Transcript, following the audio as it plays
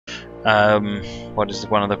What is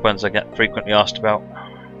one of the ones I get frequently asked about?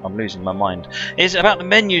 I'm losing my mind. Is about the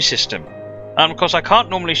menu system. Of course, I can't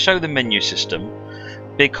normally show the menu system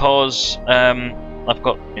because I've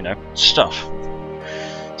got, you know, stuff.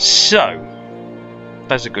 So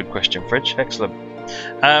that's a good question, Fridge. Excellent.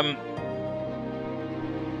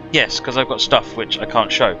 Yes, because I've got stuff which I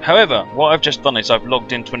can't show. However, what I've just done is I've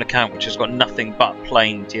logged into an account which has got nothing but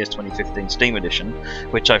plain TS 2015 Steam Edition,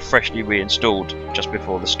 which I freshly reinstalled just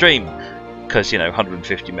before the stream, because, you know,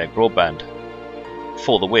 150 meg broadband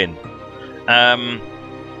for the win.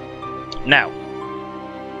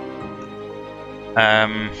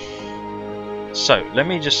 So let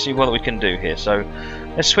me just see what we can do here. So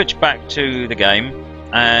let's switch back to the game,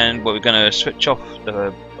 and we're going to switch off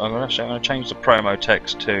the. I'm going to change the promo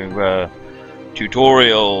text to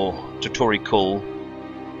tutorial,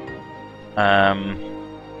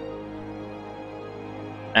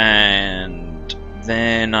 and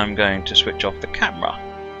then I'm going to switch off the camera.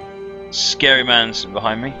 Scary man's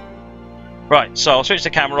behind me. Right, so I'll switch the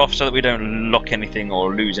camera off so that we don't lock anything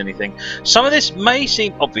or lose anything. Some of this may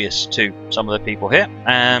seem obvious to some of the people here,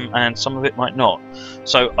 and some of it might not.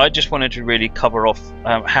 So I just wanted to really cover off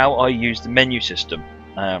how I use the menu system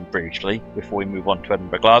briefly before we move on to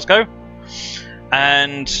Edinburgh Glasgow.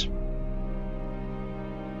 And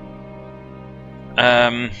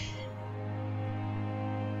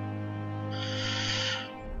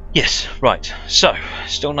yes, right, so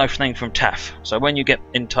still nothing from Taff. So when you get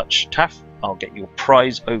in touch, Taff, I'll get your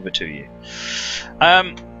prize over to you.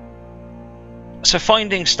 So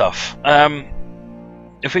finding stuff.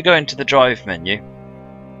 If we go into the drive menu,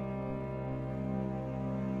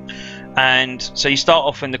 and so you start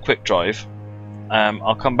off in the quick drive.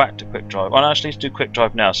 I'll come back to quick drive. Well, actually, let's do quick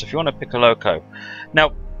drive now. So if you want to pick a loco,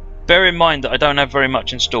 now bear in mind that I don't have very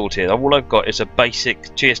much installed here. All I've got is a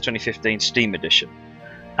basic TS 2015 Steam Edition.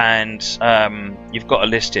 And you've got a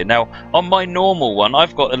list here. Now on my normal one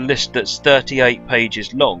I've got a list that's 38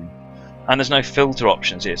 pages long, and there's no filter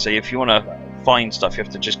options here, so if you want to find stuff you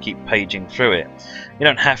have to just keep paging through it. You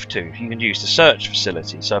don't have to, you can use the search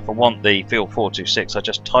facility. So if I want the field 426 I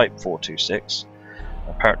just type 426.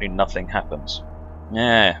 Apparently nothing happens.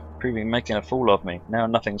 Yeah, making a fool of me. Now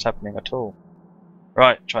nothing's happening at all.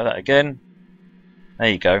 Right, try that again. There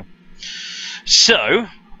you go. So I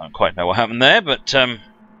don't quite know what happened there, but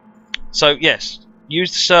so yes,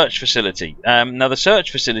 use the search facility. Now the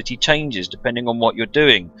search facility changes depending on what you're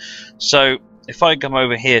doing. So if I come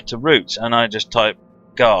over here to routes and I just type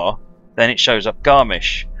Gar, then it shows up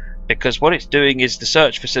Garmisch, because what it's doing is the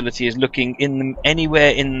search facility is looking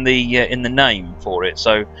anywhere in the name for it.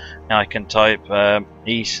 So now I can type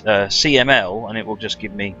CML and it will just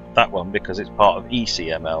give me that one because it's part of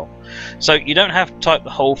ECML. So you don't have to type the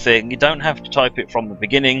whole thing. You don't have to type it from the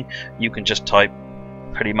beginning. You can just type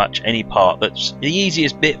pretty much any part. That's the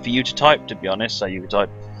easiest bit for you to type, to be honest. So you can type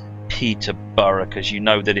Peterborough because you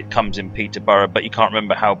know that it comes in Peterborough, but you can't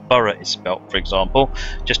remember how borough is spelt, for example.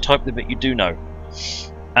 Just type the bit you do know.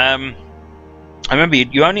 I remember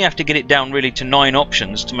you only have to get it down really to 9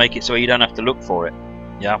 options to make it so you don't have to look for it.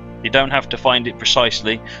 Yeah, you don't have to find it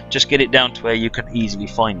precisely, just get it down to where you can easily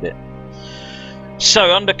find it.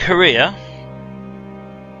 So under career,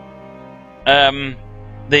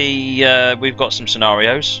 we've got some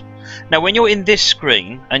scenarios. Now when you're in this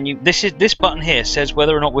screen, and this button here says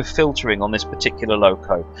whether or not we're filtering on this particular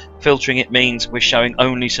loco. Filtering, it means we're showing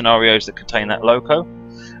only scenarios that contain that loco,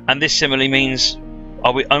 and this similarly means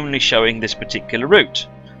are we only showing this particular route.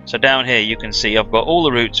 So down here you can see I've got all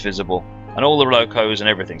the routes visible and all the locos and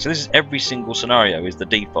everything. So this is every single scenario is the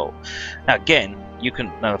default. Now again,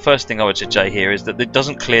 now the first thing I would suggest here is that it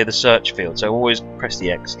doesn't clear the search field, so always press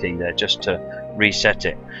the X key there just to reset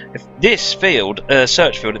it. If this field,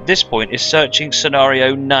 search field at this point, is searching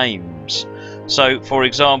scenario names. So for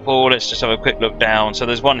example, let's just have a quick look down. So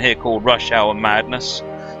there's one here called Rush Hour Madness.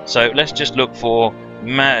 So let's just look for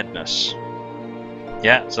Madness.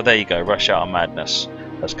 Yeah, so there you go, Rush Hour Madness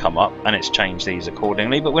has come up, and it's changed these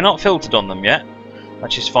accordingly, but we're not filtered on them yet,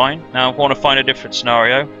 which is fine. Now I want to find a different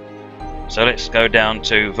scenario, so let's go down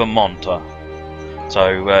to Vermonter.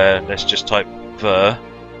 So let's just type Ver.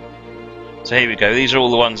 So here we go, these are all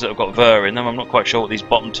the ones that have got Ver in them. I'm not quite sure what these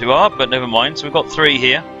bottom two are, but never mind. So we've got 3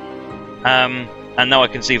 here, and now I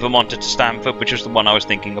can see Vermonter to Stamford, which was the one I was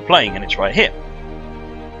thinking of playing, and it's right here.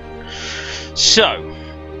 So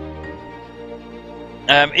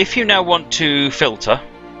if you now want to filter,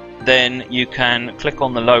 then you can click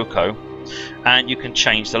on the loco and you can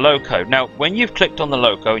change the loco. Now when you've clicked on the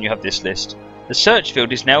loco and you have this list, the search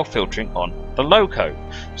field is now filtering on the loco.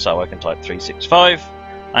 So I can type 365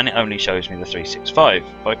 and it only shows me the 365.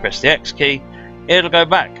 If I press the X key, it'll go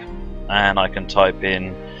back. and I can type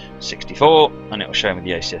in 64 and it will show me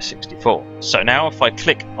the ACS 64. So now if I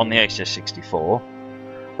click on the ACS 64,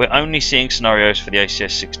 we're only seeing scenarios for the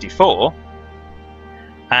ACS 64,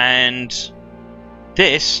 and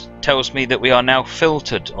this tells me that we are now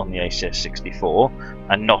filtered on the ACS 64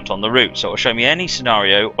 and not on the route. So it will show me any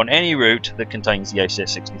scenario on any route that contains the ACS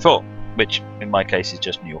 64, which in my case is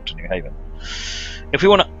just New York to New Haven. If we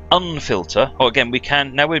want to unfilter, or again we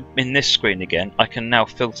can, now we're in this screen again, I can now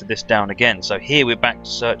filter this down again. So here we're back to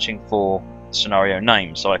searching for scenario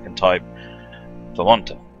names, so I can type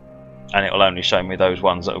Vermont and it will only show me those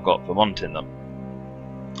ones that have got Vermont in them.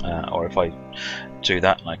 Or if I do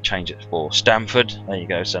that and I change it for Stamford, there you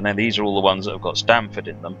go, so now these are all the ones that have got Stamford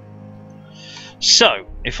in them. So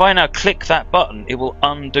if I now click that button, it will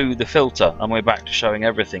undo the filter and we're back to showing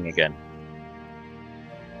everything again.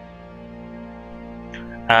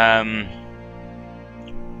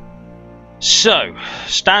 So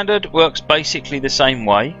standard works basically the same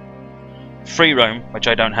way. Free roam, which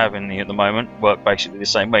I don't have any at the moment, work basically the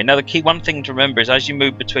same way. Now the key one thing to remember is as you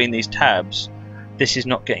move between these tabs, this is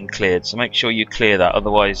not getting cleared, so make sure you clear that,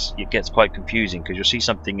 otherwise it gets quite confusing because you'll see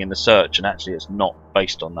something in the search and actually it's not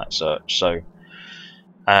based on that search. So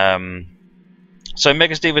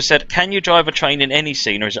Megasteve said, can you drive a train in any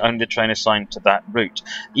scene or is it only the train assigned to that route?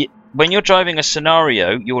 When you're driving a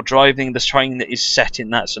scenario, you're driving the train that is set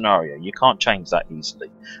in that scenario. You can't change that easily.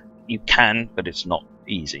 You can, but it's not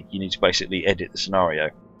easy. You need to basically edit the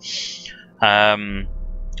scenario.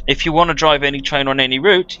 If you want to drive any train on any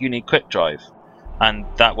route, you need quick drive. And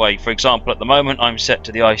that way, for example, at the moment I'm set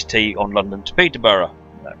to the Ice-T on London to Peterborough,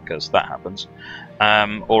 because that happens.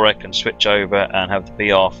 Or I can switch over and have the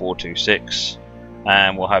PR426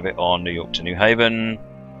 and we'll have it on New York to New Haven.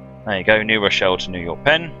 There you go, New Rochelle to New York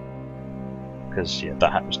Penn, because yeah,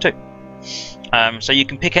 that happens too. So you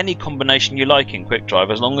can pick any combination you like in quick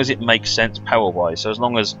drive as long as it makes sense power wise. So as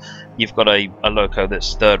long as you've got a loco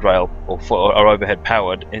that's third rail or overhead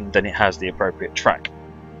powered, and then it has the appropriate track.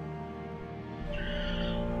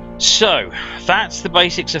 So that's the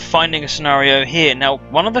basics of finding a scenario here. Now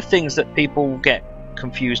one of the things that people get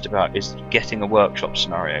confused about is getting a workshop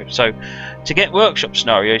scenario. So to get workshop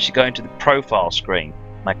scenarios, you go into the profile screen.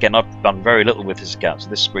 Again, I've done very little with this account, so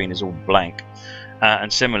this screen is all blank.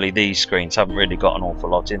 And similarly, these screens haven't really got an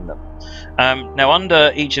awful lot in them. Now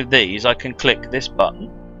under each of these, I can click this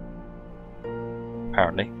button.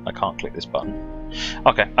 Apparently, I can't click this button.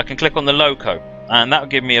 Okay, I can click on the loco, and that will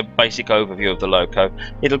give me a basic overview of the loco.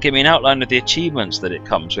 It'll give me an outline of the achievements that it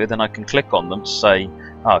comes with, and I can click on them to say,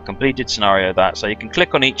 completed scenario that. So you can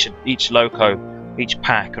click on each loco, each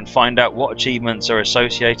pack, and find out what achievements are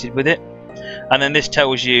associated with it. And then this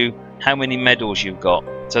tells you how many medals you've got.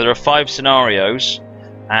 So there are 5 scenarios,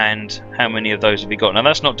 and how many of those have you got? Now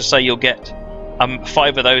that's not to say you'll get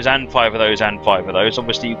 5 of those and 5 of those and 5 of those.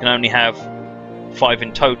 Obviously you can only have 5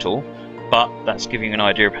 in total, but that's giving you an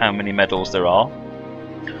idea of how many medals there are.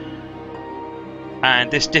 And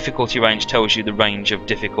this difficulty range tells you the range of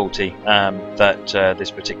difficulty that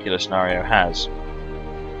this particular scenario has.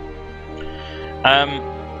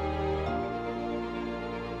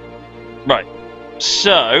 Right,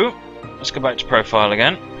 so let's go back to profile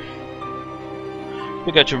again.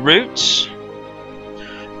 We go to routes,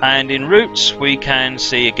 and in routes we can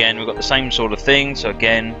see again we've got the same sort of thing. So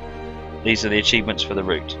again, these are the achievements for the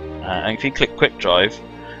route. And if you click quick drive,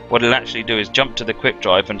 what it'll actually do is jump to the quick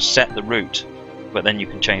drive and set the route, but then you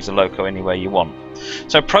can change the loco anywhere you want.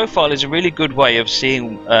 So profile is a really good way of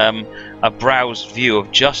seeing a browsed view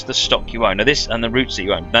of just the stock you own. Now this and the routes that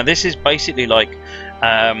you own. Now this is basically like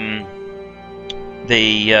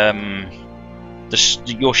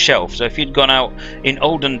your shelf. So if you'd gone out in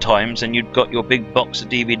olden times and you'd got your big box of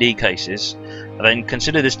DVD cases, then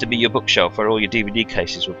consider this to be your bookshelf where all your DVD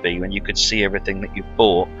cases would be, when you could see everything that you've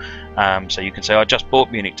bought. So you can say, I just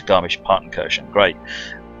bought Munich to Garmisch-Partenkirchen. Great.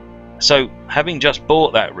 So having just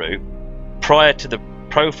bought that route, prior to the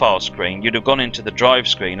profile screen, you'd have gone into the drive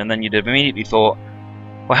screen, and then you'd have immediately thought,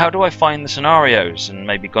 well, how do I find the scenarios? And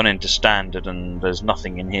maybe gone into standard and there's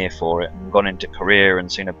nothing in here for it, and gone into career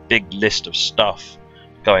and seen a big list of stuff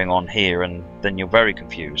going on here, and then you're very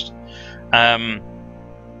confused.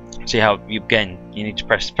 See how you need to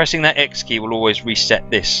pressing that X key will always reset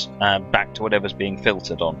this back to whatever's being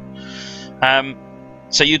filtered on.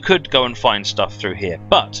 So you could go and find stuff through here,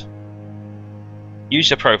 but use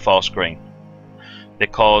your profile screen,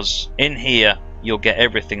 because in here you'll get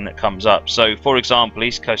everything that comes up. So for example,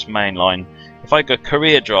 East Coast Main Line, if I go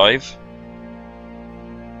career drive,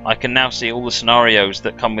 I can now see all the scenarios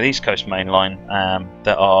that come with East Coast Main Line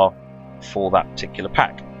that are for that particular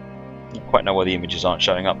pack. I don't quite know why the images aren't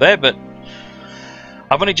showing up there, but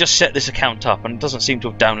I've only just set this account up and it doesn't seem to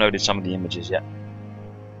have downloaded some of the images yet.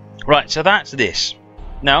 Right, so that's this.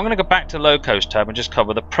 Now I'm going to go back to the Locos tab and just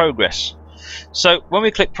cover the progress. So when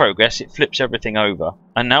we click progress, it flips everything over,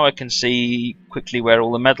 and now I can see quickly where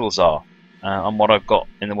all the medals are and what I've got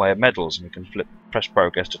in the way of medals, and we can press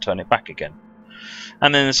progress to turn it back again.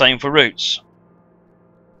 And then the same for routes.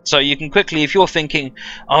 So you can quickly, if you're thinking,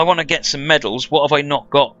 I want to get some medals, what have I not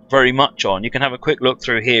got very much on? You can have a quick look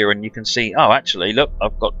through here and you can see, oh, actually, look,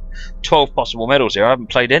 I've got 12 possible medals here. I haven't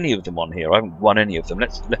played any of them on here. I haven't won any of them.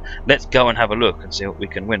 Let's go and have a look and see what we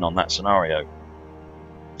can win on that scenario.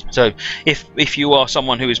 So if you are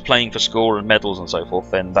someone who is playing for score and medals and so forth,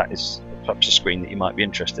 then that is perhaps a screen that you might be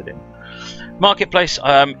interested in. Marketplace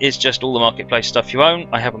is just all the marketplace stuff you own.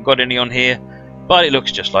 I haven't got any on here, but it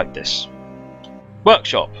looks just like this.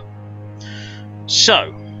 Workshop.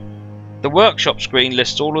 So the workshop screen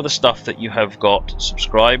lists all of the stuff that you have got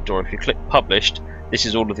subscribed, or if you click published, this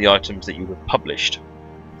is all of the items that you have published.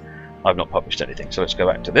 I've not published anything, so let's go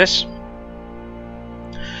back to this.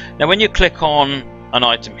 Now when you click on an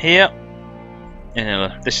item here,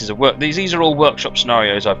 this is a these are all workshop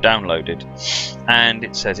scenarios I've downloaded, and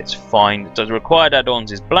it says it's fine. The required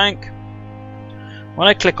add-ons is blank. When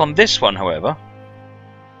I click on this one, however,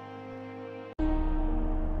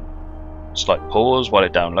 slight pause while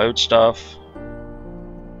it downloads stuff.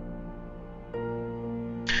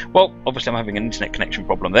 Well, obviously I'm having an internet connection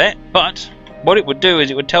problem there, but what it would do is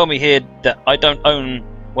it would tell me here that I don't own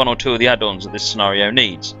one or two of the add-ons that this scenario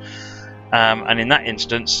needs. And in that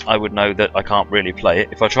instance, I would know that I can't really play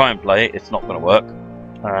it. If I try and play it, it's not going to work.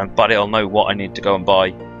 But it'll know what I need to go and buy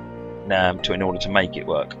in order to make it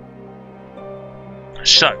work.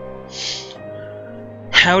 So,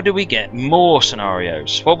 how do we get more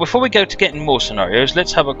scenarios? Well, before we go to getting more scenarios,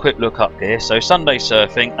 let's have a quick look up here. So, Sunday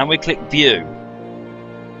Surfing, and we click View.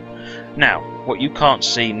 Now, what you can't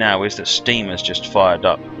see now is that Steam has just fired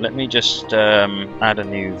up. Let me just add a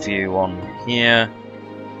new view on here.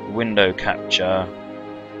 Window capture,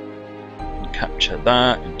 capture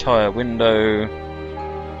that entire window.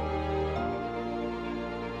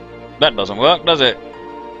 That doesn't work, does it?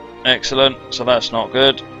 Excellent, so that's not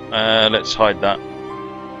good. Let's hide that.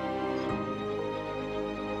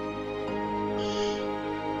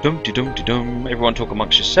 Dum-de-dum-de-dum. Everyone talk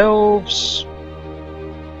amongst yourselves.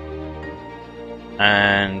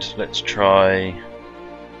 And let's try.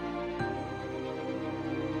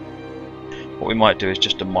 What we might do is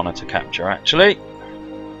just a monitor capture, actually.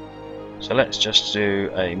 So let's just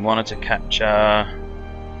do a monitor capture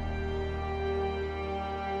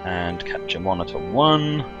and capture monitor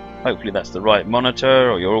 1. Hopefully that's the right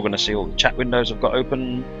monitor, or you're all going to see all the chat windows I've got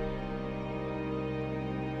open.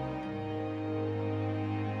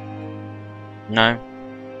 No.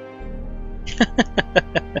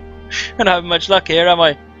 I don't have much luck here, am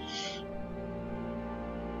I?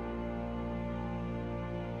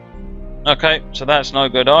 Okay, so that's no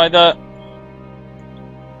good either.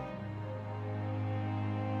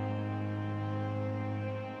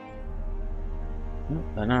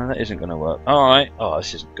 No, that isn't going to work. Alright. Oh,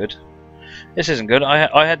 this isn't good. This isn't good.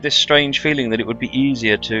 I had this strange feeling that it would be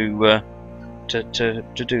easier to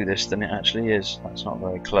do this than it actually is. That's not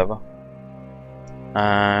very clever.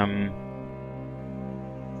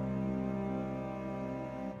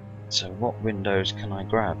 So what windows can I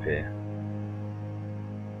grab here?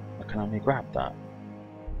 I can only grab that.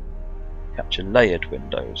 Capture layered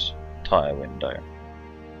windows. Entire window.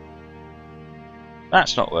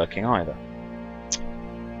 That's not working either.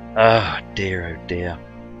 Oh dear, oh dear.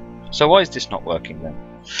 So why is this not working then?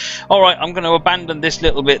 Alright, I'm going to abandon this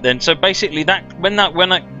little bit then. So basically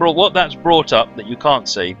what that's brought up that you can't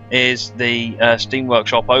see is the Steam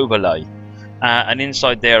Workshop overlay. And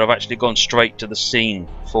inside there I've actually gone straight to the scene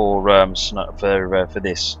for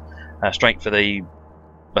this. Straight for the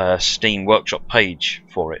Steam Workshop page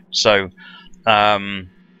for it. So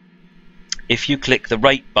if you click the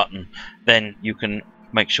rate button, then you can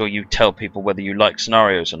make sure you tell people whether you like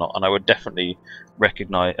scenarios or not. And I would definitely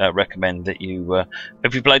recommend that you,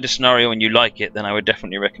 if you played a scenario and you like it, then I would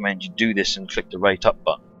definitely recommend you do this and click the rate up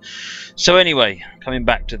button. So anyway, coming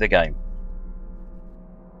back to the game.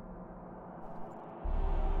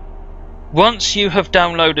 Once you have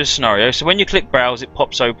downloaded a scenario, so when you click browse, it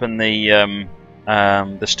pops open the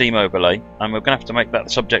Steam overlay, and we're going to have to make that the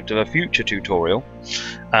subject of a future tutorial.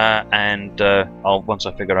 Once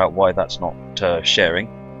I figure out why that's not sharing.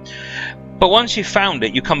 But once you've found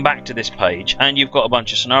it, you come back to this page, and you've got a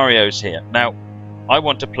bunch of scenarios here. Now, I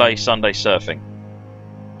want to play Sunday Surfing.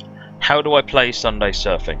 How do I play Sunday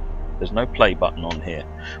Surfing? There's no play button on here.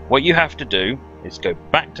 What you have to do is go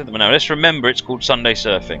back to the... Now, let's remember it's called Sunday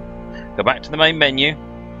Surfing. Go back to the main menu,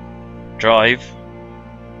 drive,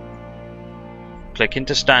 click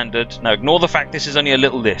into standard. Now ignore the fact this is only a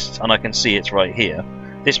little list and I can see it's right here.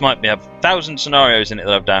 This might have 1,000 scenarios in it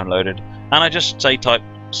that I've downloaded, and I just say type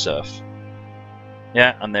surf.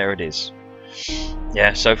 Yeah, and there it is.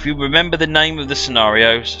 Yeah, so if you remember the name of the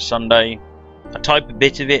scenarios, Sunday, I type a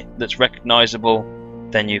bit of it that's recognisable,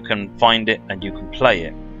 then you can find it and you can play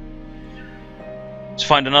it. Let's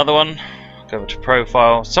find another one. Go over to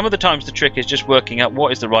profile. Some of the times the trick is just working out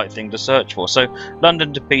what is the right thing to search for. So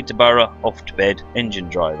London to Peterborough, off to bed, engine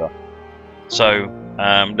driver. So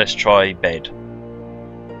let's try bed.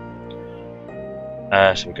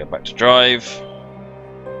 So we go back to drive,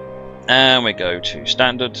 and we go to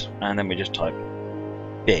standard, and then we just type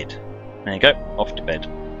bed. There you go, off to bed.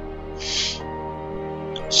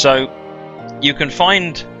 So you can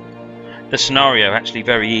find the scenario actually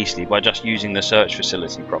very easily by just using the search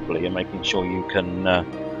facility properly and making sure you can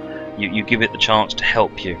you give it the chance to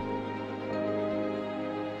help you.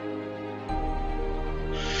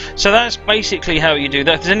 So that's basically how you do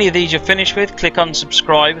that. If there's any of these you're finished with, click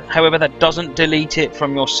unsubscribe. However, that doesn't delete it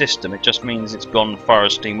from your system. It just means it's gone as far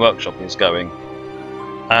as Steam Workshop is going.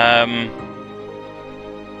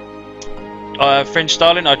 French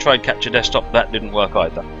styling, I tried Capture Desktop. That didn't work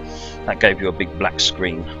either. That gave you a big black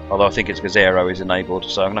screen. Although I think it's because Aero is enabled,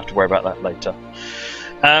 so I'm going to have to worry about that later.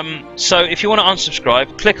 So if you want to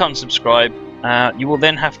unsubscribe, click unsubscribe. You will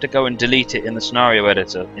then have to go and delete it in the scenario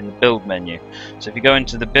editor in the build menu. So if you go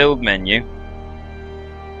into the build menu,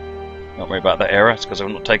 don't worry about that error, it's because I've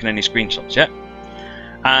not taken any screenshots yet,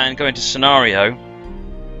 and go into scenario,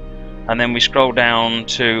 and then we scroll down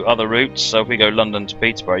to other routes. So if we go London to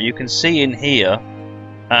Peterborough, you can see in here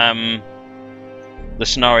the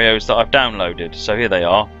scenarios that I've downloaded. So here they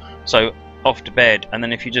are. So off to bed, and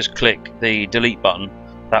then if you just click the delete button,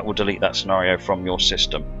 that will delete that scenario from your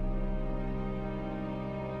system.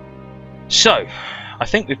 So, I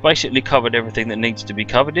think we've basically covered everything that needs to be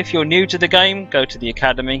covered. If you're new to the game, go to the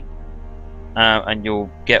Academy, and you'll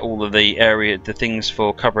get all of the things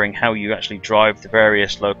for covering how you actually drive the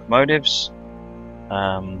various locomotives,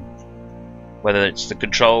 whether it's the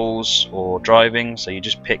controls or driving. So you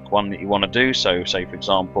just pick one that you want to do. So say for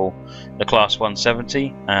example the Class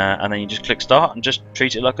 170, and then you just click start and just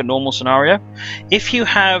treat it like a normal scenario. If you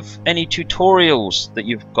have any tutorials that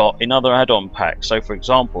you've got in other add-on packs, so for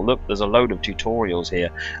example, look, there's a load of tutorials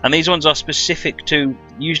here, and these ones are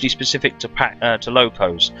usually specific to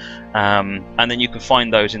locos, and then you can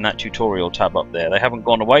find those in that tutorial tab up there. They haven't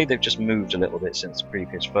gone away, they've just moved a little bit since the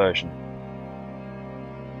previous version.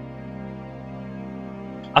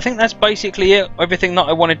 I think that's basically it, everything that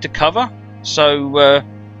I wanted to cover. So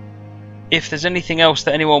if there's anything else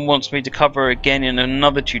that anyone wants me to cover again in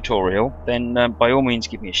another tutorial, then by all means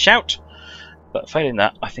give me a shout. But failing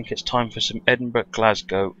that, I think it's time for some Edinburgh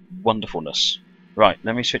Glasgow wonderfulness. Right,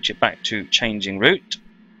 let me switch it back to changing route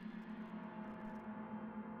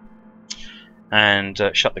and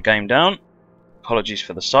shut the game down. Apologies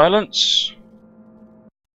for the silence.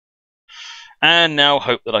 And now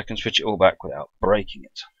hope that I can switch it all back without breaking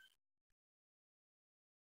it.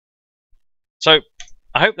 So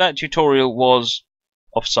I hope that tutorial was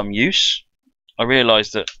of some use. I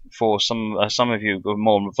realised that for some of you who are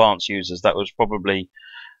more advanced users, that was probably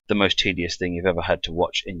the most tedious thing you've ever had to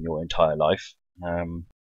watch in your entire life.